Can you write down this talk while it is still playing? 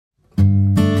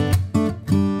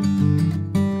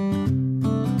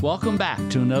Welcome back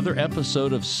to another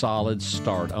episode of Solid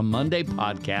Start, a Monday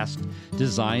podcast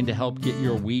designed to help get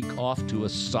your week off to a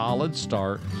solid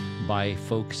start by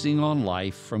focusing on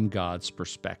life from God's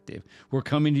perspective. We're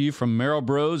coming to you from Merrill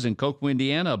Bros in Cocoa,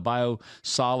 Indiana, a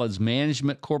BioSolids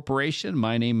Management Corporation.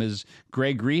 My name is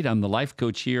Greg Reed. I'm the life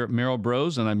coach here at Merrill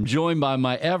Bros, and I'm joined by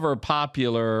my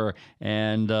ever-popular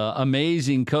and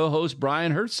amazing co-host,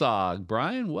 Brian Herzog.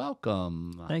 Brian,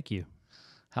 welcome. Thank you.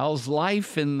 How's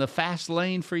life in the fast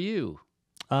lane for you?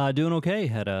 Doing okay.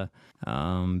 Had a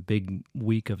big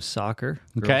week of soccer.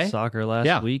 Okay. Soccer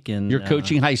last week. And you're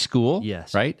coaching high school?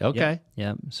 Yes. Right? Okay.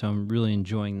 Yep. So I'm really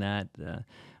enjoying that.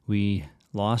 We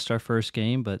lost our first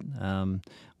game, but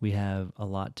we have a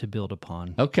lot to build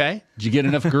upon. Okay. Did you get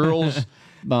enough girls?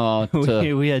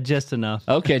 We had just enough.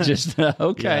 Okay. Just,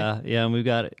 okay. Yeah. And we've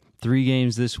got 3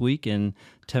 games this week, and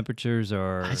temperatures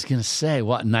are... I was going to say,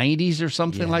 what, 90s or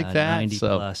something like that? 90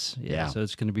 plus. Yeah. So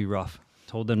it's going to be rough.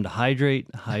 Told them to hydrate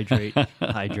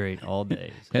all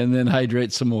day. So. And then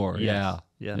hydrate some more. Yes.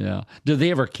 Yeah. Do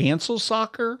they ever cancel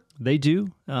soccer? They do.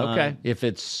 Okay. If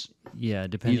it's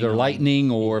depending either on lightning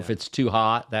or if it's too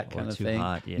hot, that kind of too thing.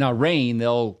 hot, yeah. Now, rain,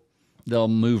 they'll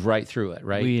move right through it,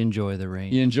 right? We enjoy the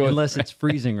rain. You enjoy unless it's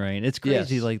freezing rain. It's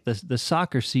crazy. Yes. Like the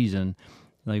soccer season,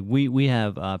 like we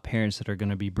have parents that are going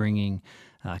to be bringing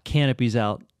canopies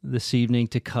out this evening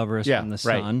to cover us from the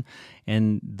sun,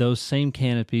 and those same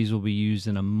canopies will be used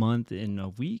in a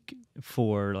week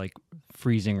for like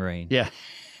freezing rain. Yeah.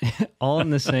 All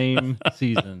in the same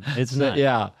season. It's not.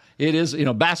 Yeah, it is.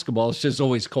 Basketball is just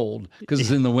always cold because it's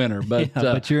in the winter. But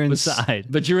but you're inside.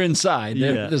 But you're inside.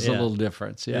 There's a little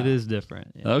difference. Yeah, it is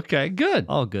different. Yeah. Okay, good.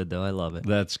 All good though. I love it.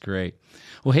 That's great.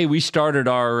 Well, hey, we started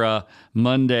our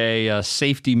Monday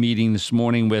safety meeting this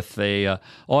morning with a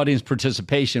audience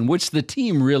participation, which the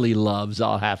team really loves,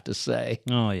 I'll have to say.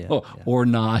 Oh, yeah. Or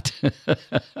not.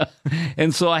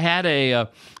 And so I had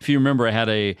if you remember, I had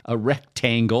a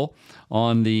rectangle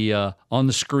on the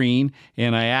screen,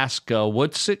 and I asked,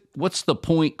 what's the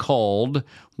point called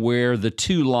where the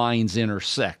 2 lines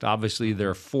intersect? Obviously,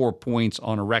 there are 4 points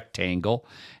on a rectangle.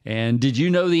 And did you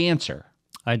know the answer?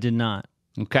 I did not.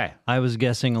 Okay. I was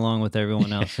guessing along with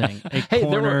everyone else saying a hey,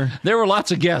 corner. There were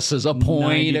lots of guesses. A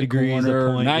point, a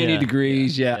corner, 90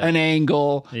 degrees, an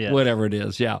angle, whatever it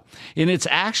is, And it's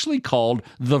actually called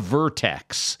the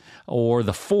vertex, or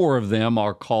the 4 of them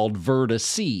are called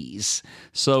vertices.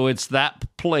 So it's that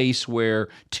place where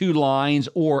 2 lines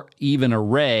or even a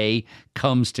ray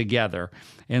comes together.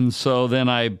 And so then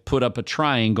I put up a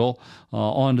triangle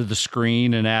onto the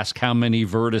screen and asked how many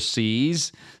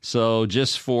vertices. So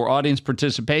just for audience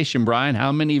participation, Brian,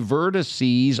 how many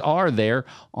vertices are there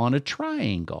on a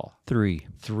triangle? 3.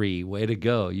 3. Way to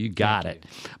go. You got it.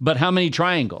 But how many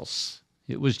triangles?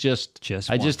 It was just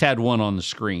I one. just had one on the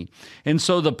screen. And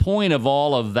so the point of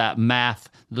all of that math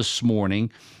this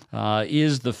morning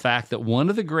is the fact that one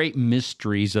of the great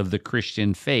mysteries of the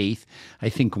Christian faith, I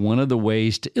think one of the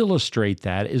ways to illustrate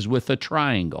that is with a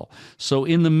triangle. So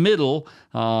in the middle,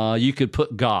 you could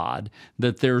put God,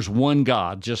 that there's one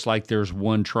God, just like there's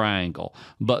one triangle.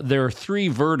 But there are 3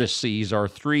 vertices, or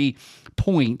 3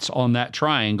 points on that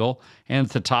triangle. And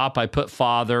at the top, I put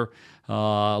Father,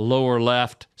 lower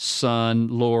left, Son,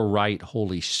 lower right,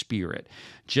 Holy Spirit.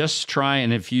 Just try,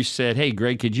 and if you said, hey,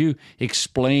 Greg, could you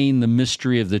explain the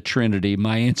mystery of the Trinity?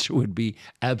 My answer would be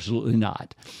absolutely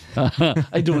not.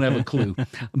 I don't have a clue.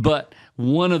 But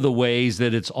one of the ways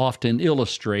that it's often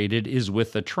illustrated is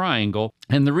with a triangle.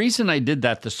 And the reason I did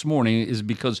that this morning is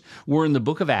because we're in the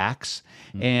book of Acts,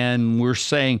 and we're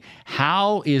saying,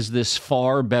 how is this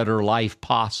far better life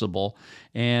possible?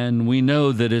 And we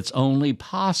know that it's only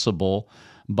possible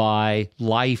by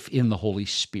life in the Holy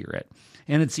Spirit.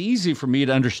 And it's easy for me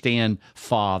to understand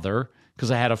Father,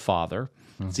 because I had a father.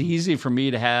 It's easy for me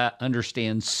to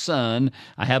understand Son.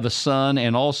 I have a son,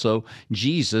 and also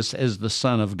Jesus as the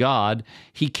Son of God.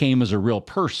 He came as a real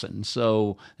person,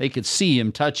 so they could see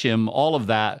him, touch him, all of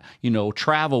that,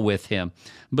 travel with him.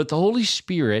 But the Holy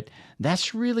Spirit,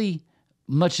 that's really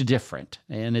much different,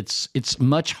 and it's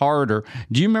much harder.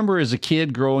 Do you remember as a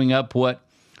kid growing up what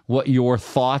your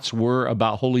thoughts were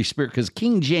about Holy Spirit? Because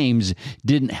King James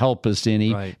didn't help us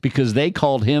any, because they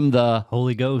called him the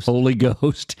Holy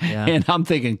Ghost. Yeah. And I'm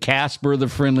thinking Casper, the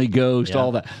friendly ghost,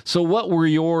 all that. So what were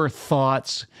your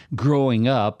thoughts growing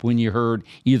up when you heard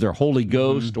either Holy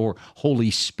Ghost or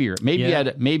Holy Spirit?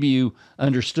 Maybe you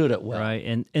understood it well.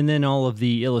 Right. And then all of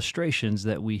the illustrations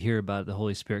that we hear about the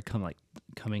Holy Spirit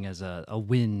coming as a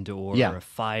wind or a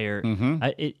fire.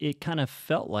 It kind of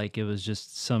felt like it was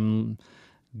just some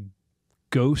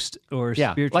ghost or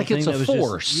spiritual like it's thing. a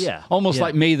force. Almost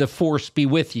like may the force be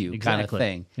with you kind of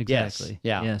thing. Exactly.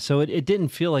 Yes. Yeah. So it didn't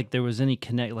feel like there was any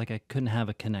like I couldn't have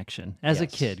a connection as a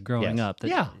kid growing up.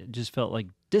 It just felt like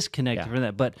disconnected from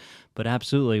that. But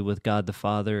absolutely with God the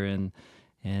Father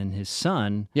and His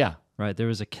Son. Yeah. Right. There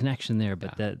was a connection there.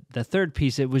 But that third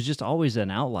piece, it was just always an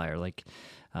outlier. Like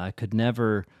I could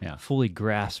never fully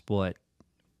grasp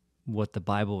what the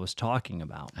Bible was talking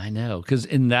about. I know, because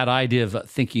in that idea of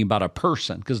thinking about a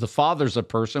person, because the Father's a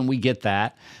person, we get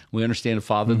that. We understand the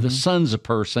Father, the Son's a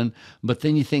person, but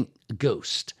then you think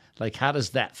ghost. Like, how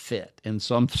does that fit? And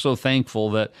so I'm so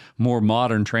thankful that more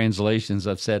modern translations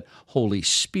have said Holy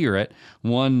Spirit.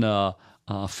 One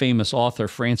famous author,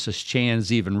 Francis Chan,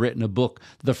 has even written a book,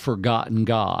 The Forgotten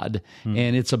God,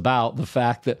 and it's about the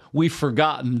fact that we've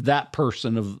forgotten that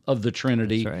person of the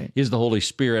Trinity is the Holy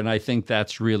Spirit, and I think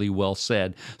that's really well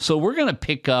said. So we're going to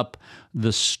pick up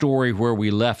the story where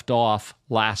we left off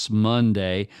last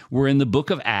Monday. We're in the book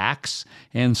of Acts,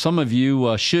 and some of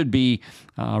you should be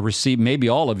maybe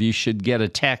all of you should get a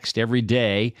text every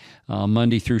day,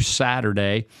 Monday through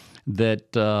Saturday,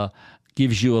 that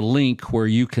gives you a link where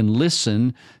you can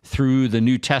listen through the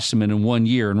New Testament in 1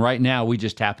 year. And right now, we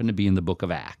just happen to be in the book of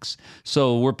Acts.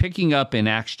 So we're picking up in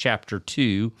Acts chapter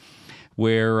 2,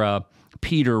 where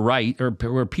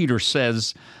Peter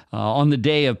says, on the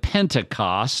day of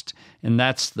Pentecost, and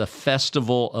that's the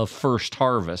festival of first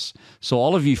harvest. So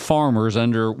all of you farmers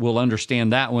will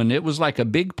understand that one. It was like a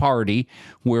big party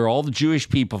where all the Jewish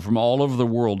people from all over the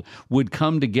world would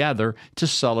come together to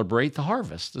celebrate the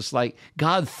harvest. It's like,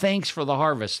 God, thanks for the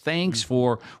harvest. Thanks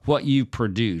for what you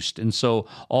produced. And so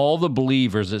all the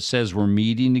believers, it says, were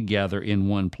meeting together in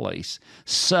one place.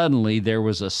 Suddenly there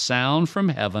was a sound from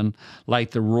heaven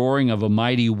like the roaring of a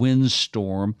mighty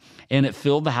windstorm, and it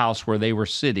filled the house where they were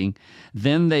sitting.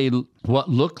 Then what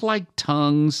looked like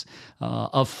tongues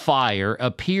of fire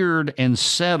appeared and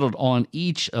settled on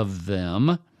each of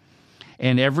them,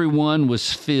 and everyone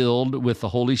was filled with the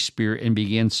Holy Spirit and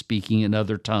began speaking in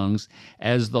other tongues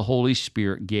as the Holy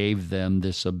Spirit gave them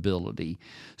this ability.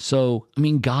 So, I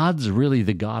mean, God's really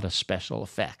the God of special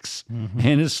effects.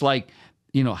 And it's like,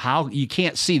 how you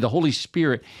can't see the Holy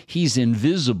Spirit, he's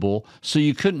invisible, so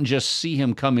you couldn't just see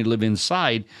him come and live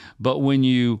inside. But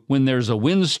when there's a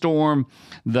windstorm,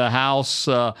 the house,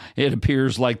 it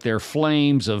appears like they're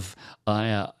flames or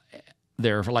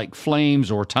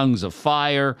tongues of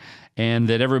fire, and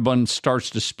that everyone starts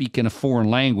to speak in a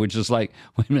foreign language. It's like,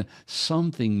 wait a minute,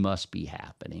 something must be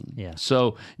happening. Yeah.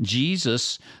 So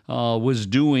Jesus God was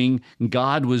doing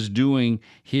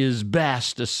his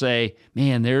best to say,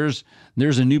 man, there's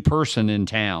a new person in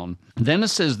town. Then it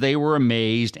says they were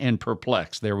amazed and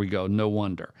perplexed. There we go, no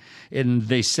wonder. And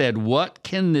they said, what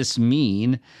can this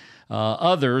mean?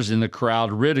 Others in the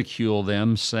crowd ridicule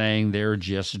them, saying they're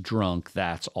just drunk,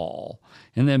 that's all.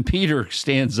 And then Peter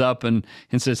stands up and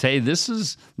says, hey, this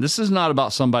is not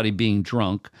about somebody being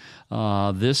drunk.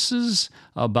 This is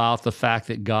about the fact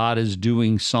that God is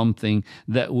doing something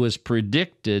that was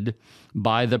predicted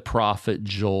by the prophet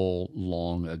Joel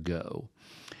long ago.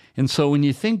 And so when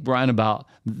you think, Brian, about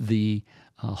the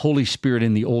Holy Spirit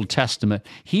in the Old Testament,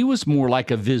 he was more like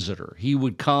a visitor. He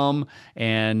would come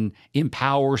and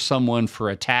empower someone for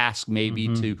a task, maybe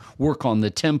to work on the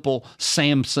temple,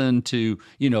 Samson to,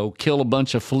 kill a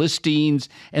bunch of Philistines,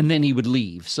 and then he would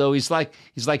leave. So he's like,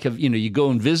 you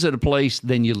go and visit a place,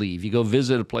 then you leave. You go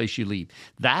visit a place, you leave.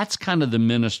 That's kind of the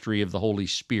ministry of the Holy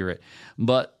Spirit.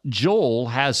 But Joel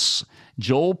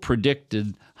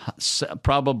predicted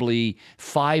probably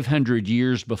 500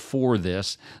 years before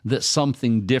this that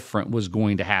something different was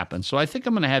going to happen. So I think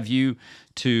I'm going to have you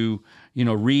to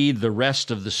read the rest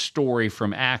of the story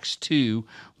from Acts 2,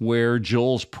 where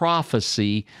Joel's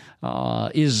prophecy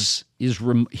is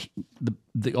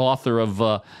the author of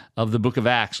the book of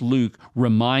Acts, Luke,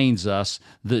 reminds us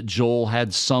that Joel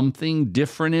had something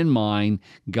different in mind.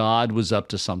 God was up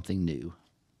to something new.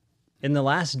 In the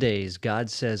last days, God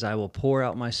says, I will pour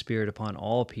out my Spirit upon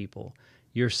all people.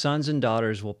 Your sons and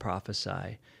daughters will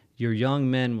prophesy. Your young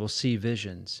men will see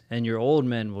visions, and your old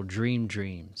men will dream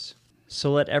dreams.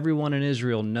 So let everyone in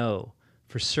Israel know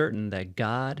for certain that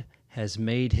God has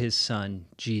made his Son,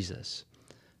 Jesus,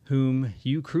 whom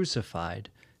you crucified,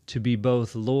 to be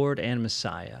both Lord and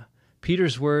Messiah.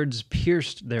 Peter's words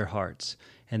pierced their hearts,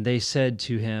 and they said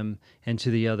to him and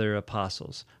to the other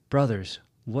apostles, Brothers,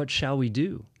 what shall we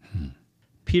do?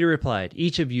 Peter replied,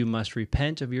 Each of you must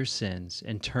repent of your sins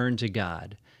and turn to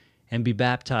God, and be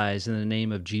baptized in the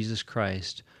name of Jesus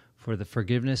Christ for the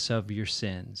forgiveness of your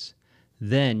sins.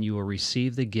 Then you will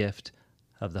receive the gift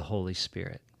of the Holy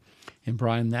Spirit. And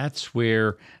Brian, that's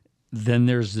where then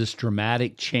there's this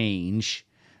dramatic change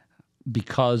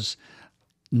because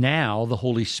now the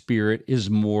Holy Spirit is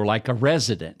more like a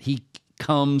resident. He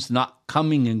comes, not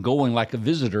coming and going like a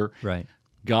visitor. Right.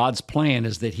 God's plan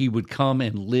is that he would come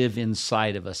and live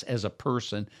inside of us as a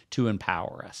person to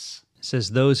empower us. It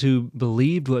says, those who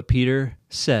believed what Peter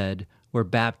said were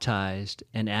baptized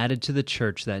and added to the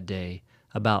church that day,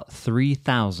 about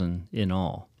 3,000 in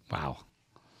all. Wow.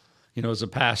 You know, as a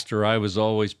pastor, I was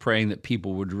always praying that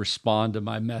people would respond to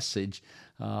my message.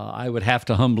 I would have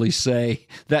to humbly say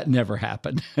that never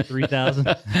happened.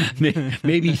 3,000?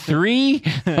 Maybe 3.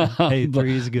 Hey,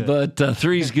 3 is good. But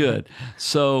 3 is good.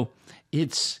 So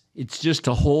it's just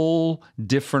a whole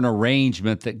different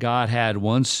arrangement that God had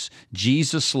once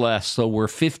Jesus left. So we're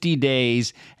 50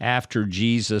 days after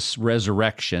Jesus'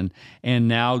 resurrection, and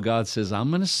now God says, I'm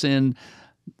going to send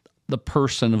the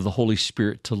person of the Holy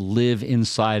Spirit to live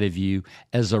inside of you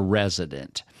as a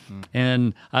resident.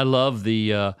 And I love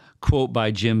the quote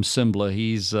by Jim Cymbala.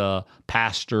 He's a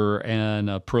pastor and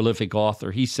a prolific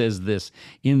author. He says this,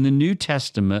 in the New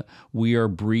Testament, we are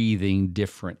breathing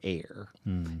different air.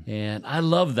 And I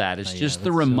love that. It's just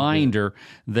the reminder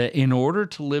that in order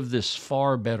to live this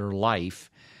far better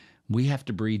life, we have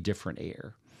to breathe different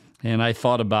air. And I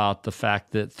thought about the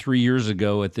fact that 3 years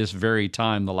ago at this very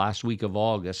time, the last week of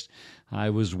August,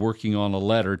 I was working on a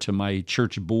letter to my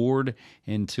church board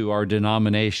and to our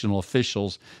denominational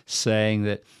officials saying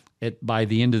that by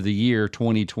the end of the year,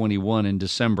 2021, in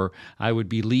December, I would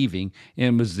be leaving.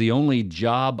 And it was the only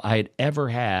job I had ever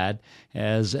had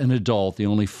as an adult, the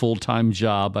only full-time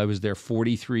job. I was there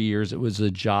 43 years. It was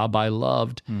a job I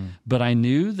loved. But I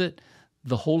knew that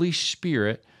the Holy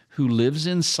Spirit who lives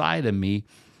inside of me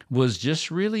was just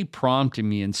really prompting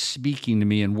me and speaking to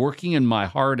me and working in my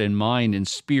heart and mind and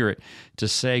spirit to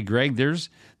say, Greg, there's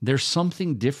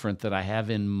something different that I have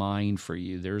in mind for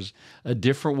you. There's a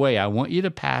different way. I want you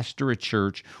to pastor a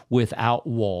church without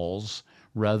walls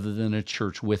rather than a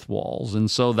church with walls.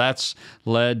 And so that's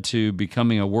led to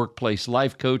becoming a workplace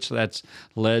life coach. That's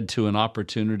led to an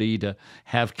opportunity to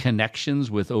have connections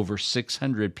with over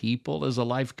 600 people as a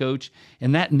life coach.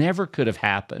 And that never could have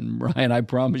happened, Brian. I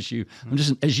promise you. I'm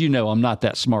just, as you know, I'm not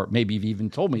that smart. Maybe you've even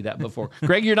told me that before.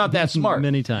 Greg, you're not that smart.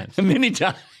 Many times. Many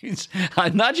times.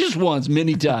 Not just once,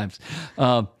 many times.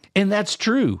 And that's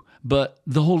true. But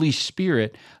the Holy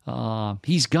Spirit,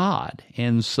 He's God.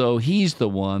 And so He's the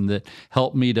one that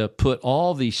helped me to put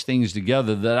all these things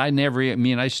together that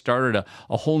I started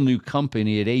a whole new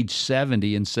company at age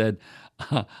 70 and said,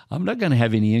 I'm not going to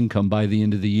have any income by the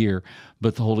end of the year.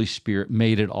 But the Holy Spirit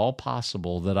made it all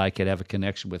possible that I could have a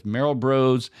connection with Merrill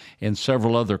Bros and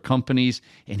several other companies.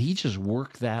 And He just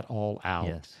worked that all out.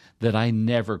 Yes. That I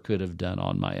never could have done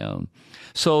on my own.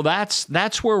 So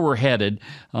that's where we're headed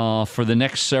for the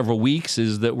next several weeks,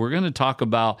 is that we're going to talk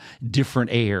about different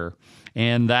air.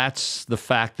 And that's the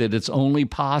fact that it's only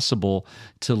possible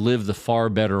to live the far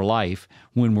better life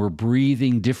when we're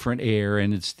breathing different air,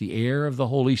 and it's the air of the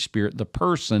Holy Spirit, the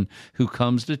person who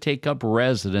comes to take up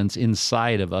residence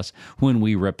inside of us when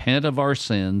we repent of our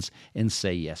sins and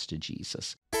say yes to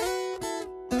Jesus.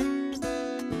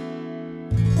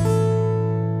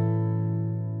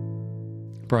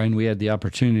 Brian, we had the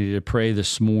opportunity to pray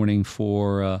this morning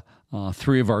for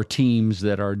 3 of our teams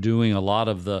that are doing a lot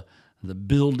of the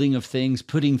building of things,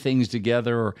 putting things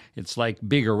together, or it's like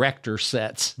big erector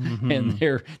sets, and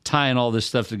they're tying all this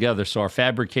stuff together. So our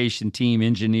fabrication team,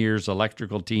 engineers,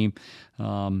 electrical team,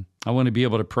 I want to be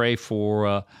able to pray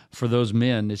for those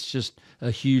men. It's just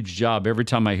a huge job. Every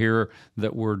time I hear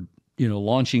that we're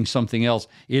launching something else,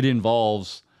 it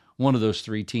involves one of those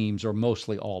 3 teams, or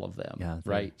mostly all of them. Yeah,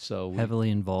 right. So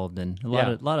heavily involved in a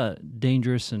lot of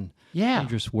dangerous and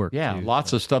dangerous work. Yeah, too,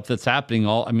 lots of stuff that's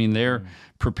happening. They're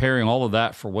preparing all of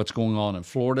that for what's going on in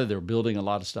Florida. They're building a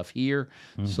lot of stuff here.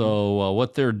 So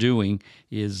what they're doing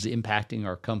is impacting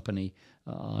our company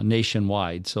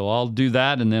nationwide. So I'll do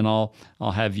that, and then I'll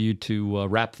have you to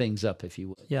wrap things up, if you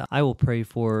will. Yeah, I will pray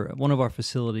for one of our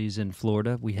facilities in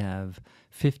Florida. We have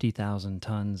 50,000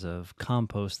 tons of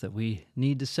compost that we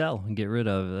need to sell and get rid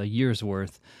of, a year's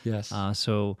worth. Yes.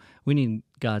 So we need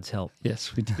God's help.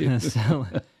 Yes, we do. So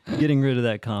getting rid of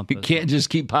that compost. It can't just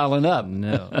keep piling up.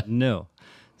 No.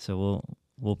 So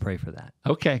we'll pray for that.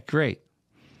 Okay, great.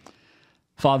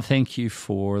 Father, thank you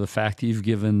for the fact that you've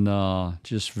given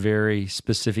just very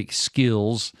specific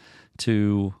skills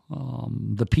to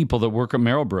the people that work at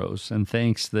Merrill Bros. And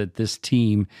thanks that this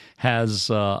team has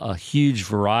a huge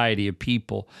variety of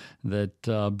people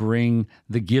that bring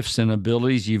the gifts and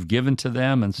abilities you've given to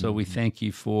them. And so we thank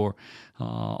you for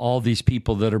all these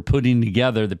people that are putting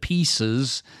together the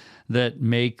pieces that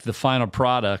make the final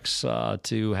products,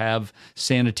 to have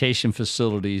sanitation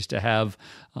facilities, to have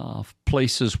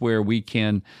places where we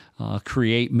can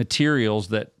create materials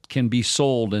that can be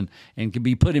sold and can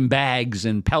be put in bags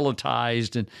and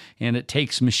pelletized, and it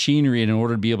takes machinery in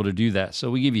order to be able to do that. So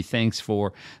we give you thanks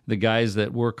for the guys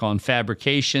that work on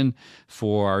fabrication,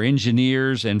 for our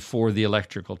engineers, and for the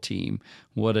electrical team.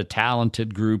 What a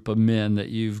talented group of men that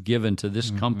you've given to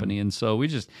this company. And so we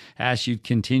just ask you to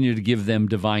continue to give them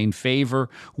divine favor,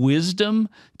 wisdom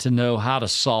to know how to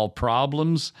solve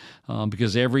problems,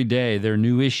 because every day there are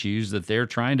new issues that they're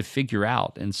trying to figure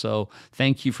out. And so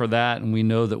thank you for that. And we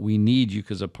know that we need you,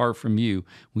 because apart from you,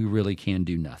 we really can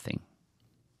do nothing.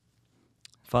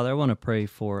 Father, I want to pray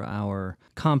for our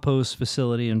compost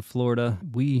facility in Florida.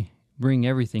 We bring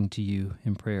everything to you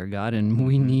in prayer, God, and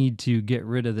we need to get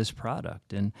rid of this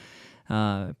product. And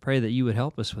pray that you would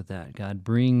help us with that, God.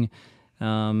 Bring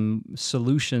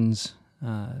solutions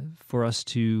for us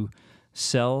to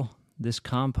sell this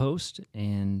compost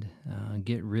and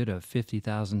get rid of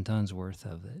 50,000 tons worth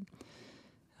of it.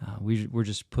 We're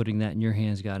just putting that in your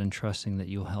hands, God, and trusting that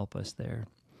you'll help us there.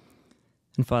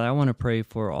 And Father, I want to pray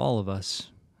for all of us,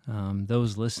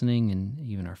 those listening and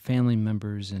even our family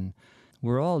members, and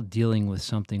we're all dealing with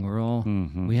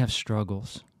something. We have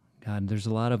struggles. God, there's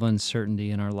a lot of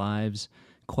uncertainty in our lives,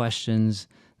 questions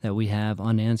that we have,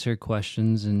 unanswered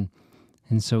questions. And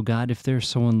so, God, if there's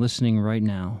someone listening right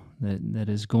now that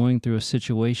is going through a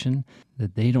situation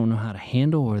that they don't know how to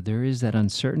handle, or there is that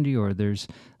uncertainty, or there's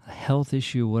a health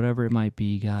issue, whatever it might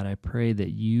be, God, I pray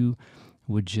that you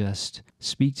would just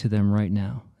speak to them right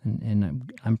now.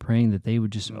 And I'm praying that they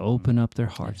would just open up their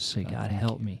hearts, say, God,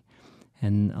 help me.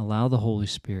 And allow the Holy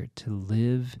Spirit to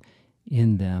live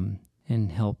in them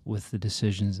and help with the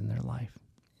decisions in their life.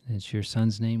 And it's your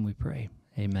Son's name we pray.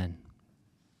 Amen.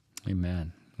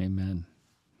 Amen. Amen.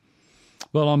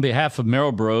 Well, on behalf of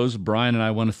Marrow Bros, Brian and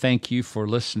I want to thank you for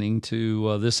listening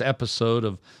to this episode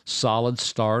of Solid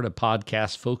Start, a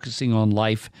podcast focusing on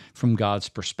life from God's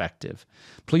perspective.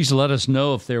 Please let us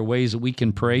know if there are ways that we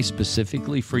can pray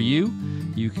specifically for you.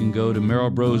 You can go to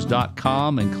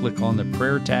marrowbros.com and click on the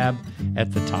prayer tab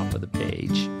at the top of the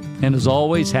page. And as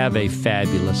always, have a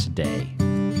fabulous day.